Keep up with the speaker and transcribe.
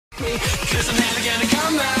'cause I'm never gonna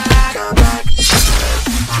come back.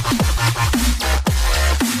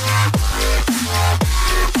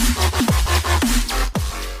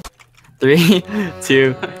 3,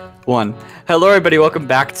 2, 1. Hello everybody, welcome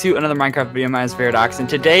back to another Minecraft video. My name is Varatox, and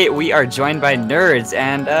today we are joined by Nerdz,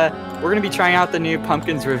 and we're going to be trying out the new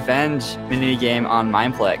Pumpkin's Revenge mini game on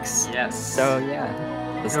Mineplex. Yes. So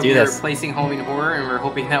yeah, let's do We're this. replacing Halloween Horror, and we're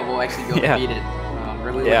hoping that we'll actually go Yeah. beat it.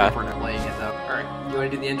 We're really looking forward to playing it though. Alright, you want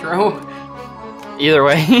to do the intro? Either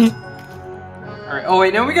way. Alright, oh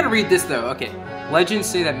wait, no, we gotta read this though. Okay. Legends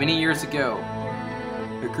say that many years ago,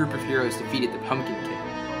 a group of heroes defeated the Pumpkin King.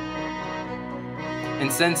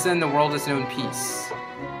 And since then, the world has known peace.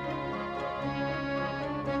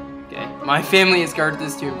 Okay. My family has guarded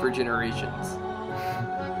this tomb for generations.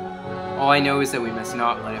 All I know is that we must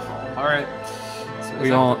not let it fall. Alright. So We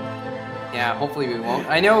won't. Yeah, hopefully we won't.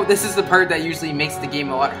 I know this is the part that usually makes the game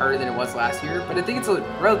a lot harder than it was last year, but I think it's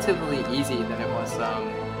relatively easy than it was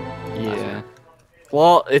Yeah.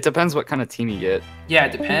 Well, it depends what kind of team you get. Yeah,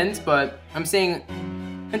 it depends, but I'm saying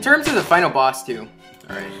in terms of the final boss too.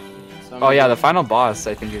 Alright. So Oh yeah, the final boss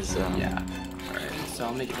I think is yeah. Alright, so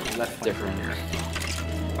I'll make it the left different here.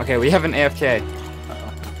 Okay, we have an AFK.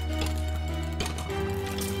 Uh-oh.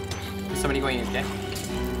 Is somebody going AFK?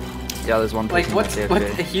 Yeah, there's one person Like what's that's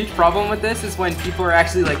the AFK. huge problem with this is when people are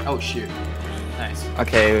actually like, oh shoot. Nice.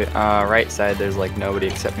 Okay, right side there's like nobody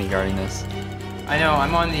except me guarding this. I know,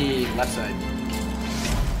 I'm on the left side.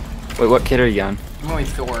 Wait, what kit are you on? I'm going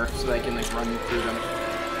Thor so that I can like run through them.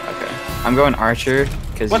 Okay. I'm going Archer,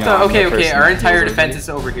 because What the? Okay, our entire defense is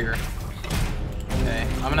over here. Okay,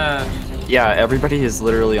 I'm gonna... Yeah, everybody is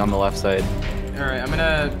literally on the left side. Alright, I'm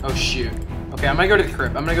gonna... Oh, shoot. Okay, I'm gonna go to the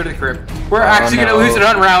crypt. We're actually gonna lose it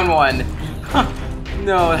on round 1.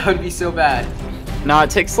 No, that would be so bad. No, it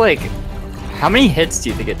takes like... How many hits do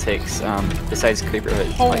you think it takes, besides creeper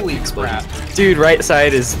hits? Holy like, crap. Dude, right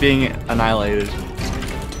side is being annihilated.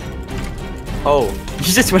 Oh, you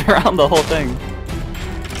just went around the whole thing.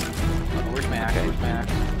 Where's my axe? Okay. Where's my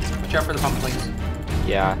axe? Watch out for the pumplings.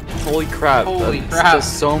 Yeah. Holy crap. Holy That's crap.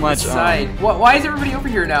 just so much. This side. Why is everybody over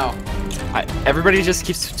here now? Everybody just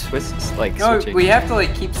keeps switching. We have to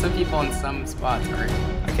like keep some people in some spots, right?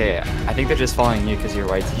 Okay, I think they're just following you because you're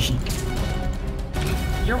YT.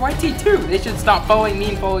 You're YT too. They should stop following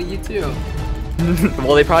me and follow you too.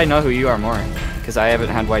 Well, they probably know who you are more, because I haven't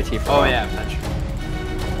had YT for a while. Oh yeah, that's true.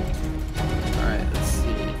 Alright, let's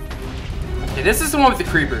see. Okay, this is the one with the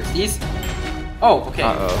creepers. These... Oh, okay.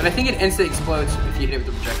 And I think it instantly explodes if you hit it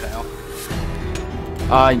with a projectile.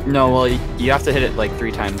 No, well, you have to hit it like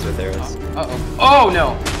 3 times with arrows. Uh-oh. Oh,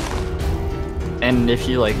 no! And if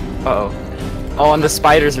you like... Uh-oh. Oh, and the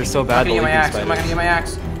spiders are so bad. I'm not gonna get my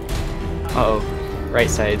axe. Uh-oh. Right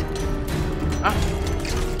side. Ah.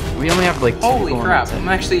 We only have like 2 Holy people crap, on I'm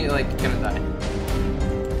actually like gonna die.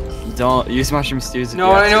 Don't use mushroom stews if No,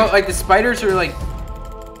 you have I know, to. like the spiders are like...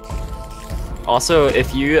 Also,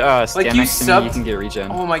 if you stand next to me, you can get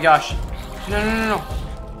regen. Oh my gosh. No.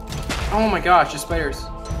 Oh my gosh, the spiders.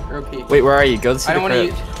 They're OP. Wait, where are you? Go to the I don't want to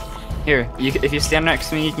crypt. Here, if you stand next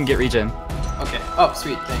to me, you can get regen. Okay. Oh,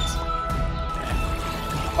 sweet, thanks. Okay.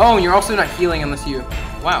 Oh, and you're also not healing unless you...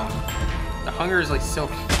 Wow. The hunger is like so...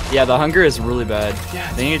 Yeah, the hunger is really bad.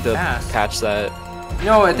 Yeah, They need to fast. patch that.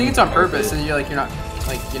 No, I think it's on purpose, so you're not,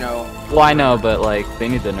 like, you know... Well, I know, but like, they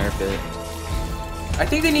need to nerf it. I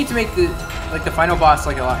think they need to make the final boss,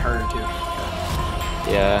 like, a lot harder, too.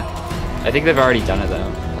 Yeah. I think they've already done it,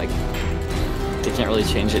 though. Like, they can't really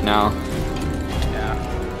change it now. Yeah.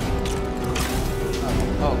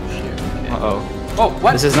 Oh, shoot. Okay. Uh-oh. Oh,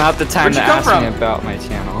 what? This is not the time Where'd to you come ask from? me about my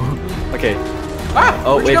channel. Okay. Ah!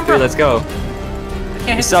 Oh, Where'd you wait, come from? let's go. I can't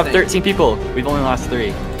We hit still this have thing. 13 people. We've only lost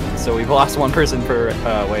 3. So we've lost 1 person per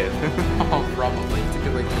wave. Oh, probably. It's a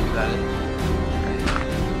good way to think about it. Right.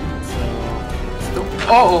 So...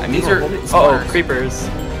 Oh, these are... Uh-oh, spawners. creepers.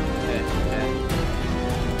 Okay.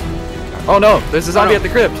 Oh no, there's a zombie no. at the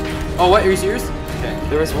crypt. Oh, what? Are you serious? Okay.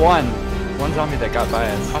 There was one zombie that got by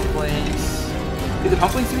us. Pumplings. Do the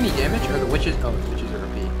pumplings do any damage, or the witches? Oh, the witches are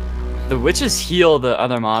OP. The witches heal the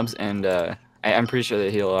other mobs, and I'm pretty sure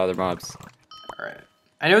they heal other mobs. Alright.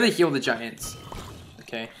 I know they heal the giants.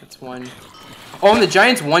 Okay, that's one. Oh, and the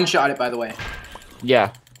giants one-shot it, by the way.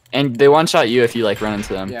 Yeah, and they one-shot you if you like run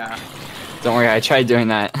into them. Yeah. Don't worry, I tried doing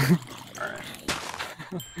that. Alright.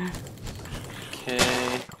 Okay.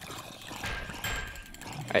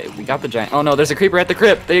 Alright, we got the giant. Oh no, there's a creeper at the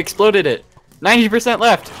crypt. They exploded it. 90%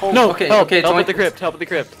 left. Oh, no, okay, help, okay, it's help only- at the crypt. Help at the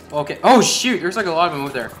crypt. Okay. Oh, shoot! There's like a lot of them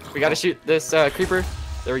over there. We gotta shoot this creeper.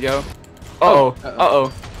 There we go. Uh-oh.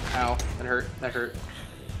 Uh-oh. Ow. That hurt. That hurt.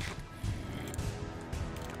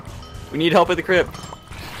 We need help at the crypt.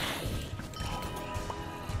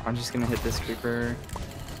 I'm just gonna hit this creeper.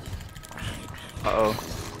 Uh-oh.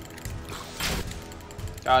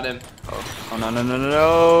 Got him. Oh, no, no, no, no, no.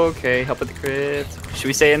 Okay, help with the crypt. Should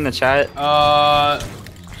we say it in the chat? Oh,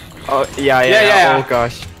 yeah. Oh,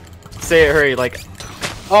 gosh. Say it, hurry, like...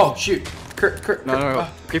 Oh, shoot. No, no, no.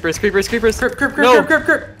 Creepers, creepers, creepers. Crypt.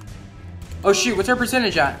 Oh, shoot. What's our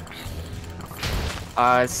percentage at?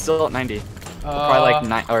 It's still at 90. Probably like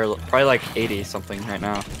 9, or probably like 80 something right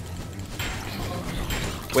now.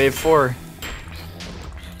 Wave 4.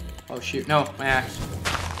 Oh, shoot. No, my axe.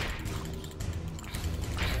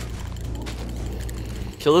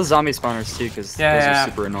 Kill the zombie spawners too, because those are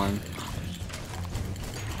super annoying.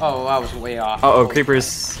 Oh, I was way off. Uh-oh,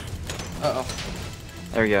 creepers. Uh-oh.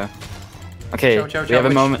 There we go. Okay, we have a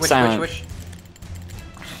moment's silence.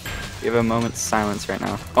 We have a moment's silence right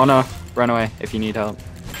now. Oh no, run away if you need help.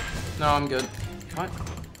 No, I'm good. What?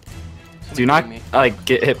 Do not like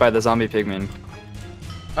get hit by the zombie pigmen.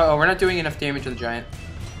 Uh-oh, we're not doing enough damage to the giant.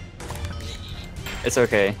 It's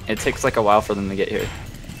okay. It takes like a while for them to get here.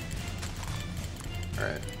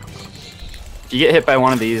 Alright. If you get hit by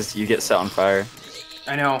one of these, you get set on fire.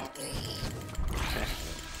 I know. Okay.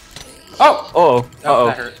 Oh! Oh! Uh-oh.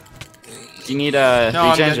 That hurt. Do you need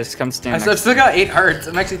regen? Just come stand next. I've still got 8 hearts.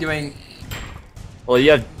 I'm actually doing... Well, you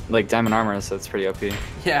have like diamond armor, so it's pretty OP.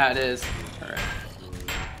 Yeah, it is.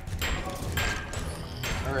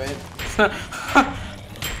 Alright.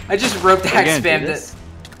 I just rope axe spammed it.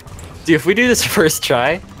 Dude, if we do this first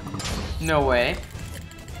try... No way.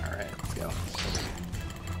 Alright, let's go.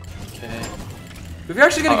 Okay. We've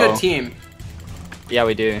actually got a good team. Yeah,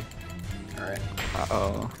 we do. Alright.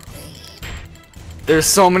 Uh-oh. There's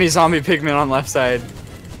so many zombie pigmen on left side.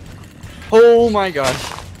 Oh my gosh.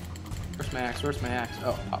 Where's my axe? Where's my axe?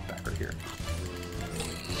 Oh, pop back right here.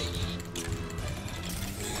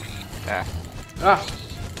 Yeah. Ah.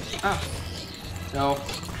 Ah. No.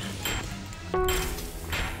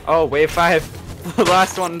 Oh, wave 5. The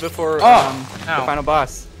last one before the final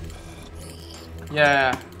boss.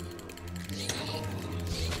 Yeah.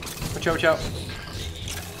 Watch out, watch out.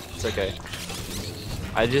 It's okay.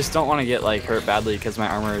 I just don't want to get like hurt badly because my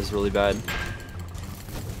armor is really bad.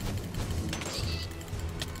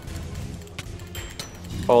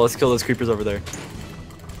 Oh, let's kill those creepers over there.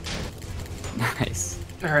 Nice.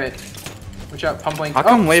 Alright. Watch out, pumpling. How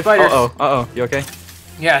come wave? Spiders. Uh-oh. You okay?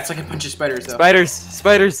 Yeah, it's like a bunch of spiders though.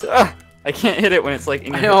 Spiders! Ah, I can't hit it when it's like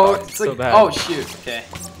in your I know, hitbox. it's so like, bad. oh shoot, okay.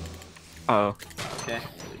 Uh-oh. Okay,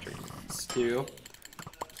 stew.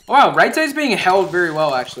 Wow, right side's being held very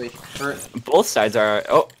well actually. Both sides are.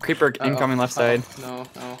 Oh, creeper incoming left side. No.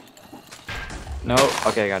 No,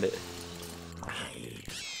 okay, I got it.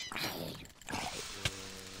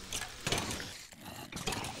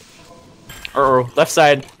 Left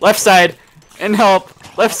side, and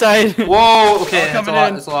help, left side. Whoa, okay, that's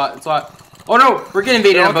a lot. Oh no, we're getting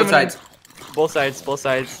invaded on both sides. Both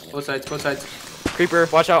sides. Creeper,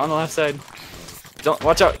 watch out on the left side.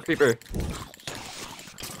 Watch out, creeper.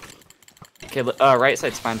 Okay, right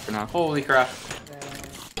side's fine for now. Holy crap.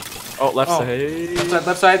 Oh, left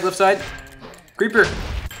side. Left side. Creeper.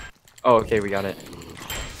 Oh, okay, we got it.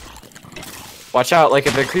 Watch out, like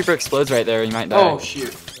if a creeper explodes right there, you might die. Oh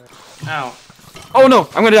shoot. Ow. Oh no,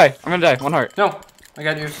 I'm gonna die. 1 heart. No, I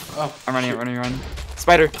got you. Oh. I'm running.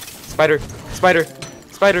 Spider.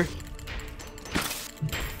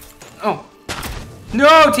 Oh. No,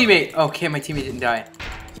 teammate. Okay, my teammate didn't die.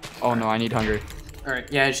 Oh no, I need hunger.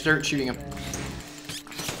 Alright, yeah, just start shooting him.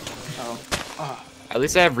 At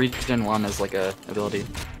least I have regen 1 as like a ability.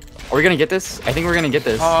 Are we gonna get this? I think we're gonna get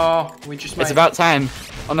this. Oh, we just might. It's about time.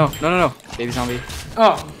 Oh no. Baby zombie.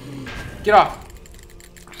 Oh, get off.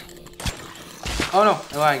 Oh no,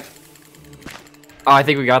 I lagged. Oh, I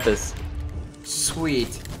think we got this.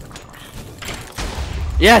 Sweet.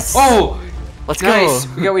 Yes! Oh! Let's nice.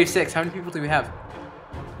 go! We got wave 6. How many people do we have?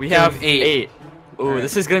 We have 8. Ooh,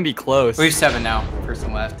 this is gonna be close. We have 7 now.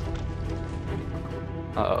 Person left.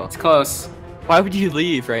 Uh-oh. It's close. Why would you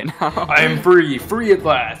leave right now? I am free at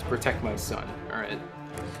last. Protect my son. Alright.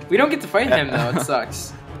 We don't get to fight him though, it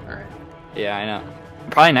sucks. Alright. Yeah, I know.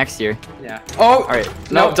 Probably next year. Yeah. Oh! Alright.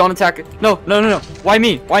 No, don't attack it. No. Why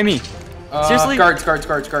me? Seriously? Guards.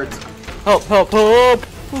 Help. Oh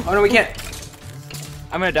no, we can't.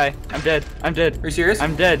 I'm gonna die. I'm dead. Are you serious?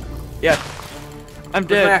 I'm dead. Yeah. I'm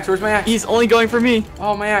dead. Where's my axe? He's only going for me.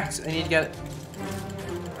 Oh, my axe. I need to get it.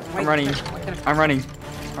 I'm running.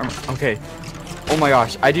 Okay. Oh my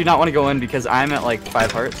gosh. I do not want to go in because I'm at like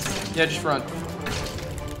 5 hearts. Yeah, just run.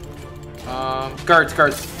 Guards.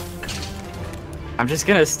 I'm just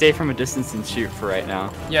gonna stay from a distance and shoot for right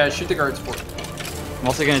now. Yeah, shoot the guards for it. I'm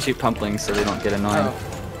also gonna shoot pumplings so they don't get annoyed.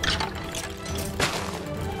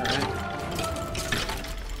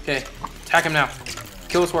 Okay, attack him now.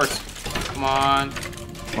 Kill his horse. Come on.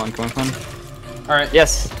 Come on, come on, come on. All right.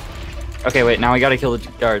 Yes. Okay, wait. Now we gotta kill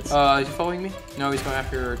the guards. Is he following me? No, he's going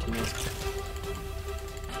after our teammates.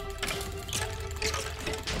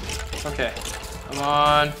 Okay. Come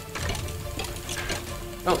on.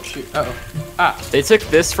 Oh shoot. Uh oh. Ah. They took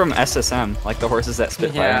this from SSM, like the horses that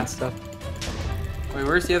spit fire Yeah. and stuff. Wait,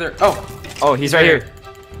 where's the other? Oh. Oh, he's right here.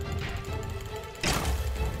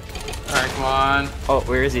 All right, come on. Oh,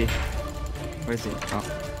 where is he? Where is he? Oh.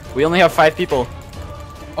 We only have 5 people.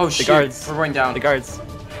 Oh shoot. guards. We're going down. The guards.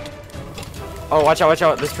 Oh, watch out, watch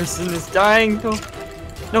out. This person is dying. No.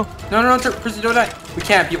 No. No, no, no, person, don't die. We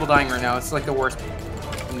can't have people dying right now. It's like the worst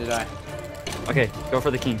thing to die. Okay, go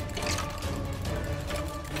for the king.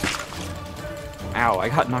 Ow, I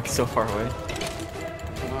got knocked so far away.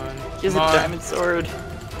 Come on. He has a come on. diamond sword.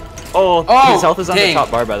 Oh, Oh, his health is on the dang. top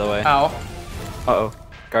bar, by the way. Ow. Uh-oh.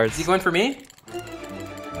 Guards. Is he going for me?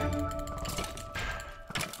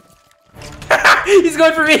 He's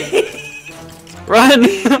going for me! Run!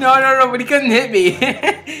 No, but he couldn't hit me.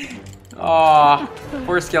 Aw,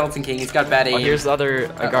 poor Skeleton King. He's got bad aim. Oh, here's the other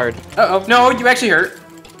guard. Uh-oh. No, you actually hurt.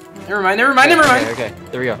 Never mind, never mind, never mind. Okay.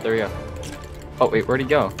 There we go, there we go. Oh, wait, where'd he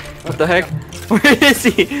go? What the heck? Where is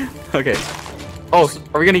he? Okay. Oh,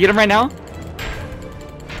 are we gonna get him right now?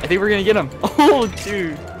 I think we're gonna get him. Oh,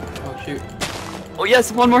 dude. Oh, shoot. Oh,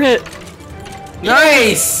 yes, one more hit.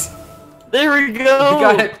 Nice! There we go. We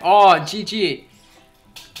got it. Oh, GG.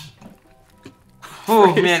 Oh,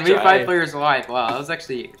 First man, we had try. 5 players alive. Wow, that was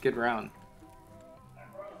actually a good round.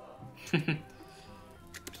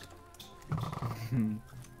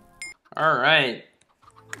 All right.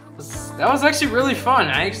 That was actually really fun.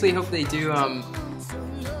 I actually hope they do, I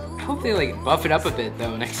hope they, like, buff it up a bit,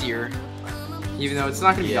 though, next year. Even though it's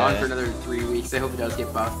not going to be on for another 3 weeks, I hope it does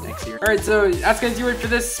get buffed next year. Alright, so that's going to do it for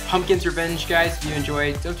this Pumpkin's Revenge, guys. If you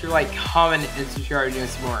enjoyed, don't forget to like, comment, and subscribe to do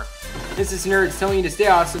some more. This is Nerdz telling you to stay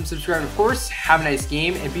awesome, subscribe, of course, have a nice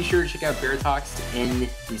game, and be sure to check out Varatox in the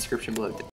description below.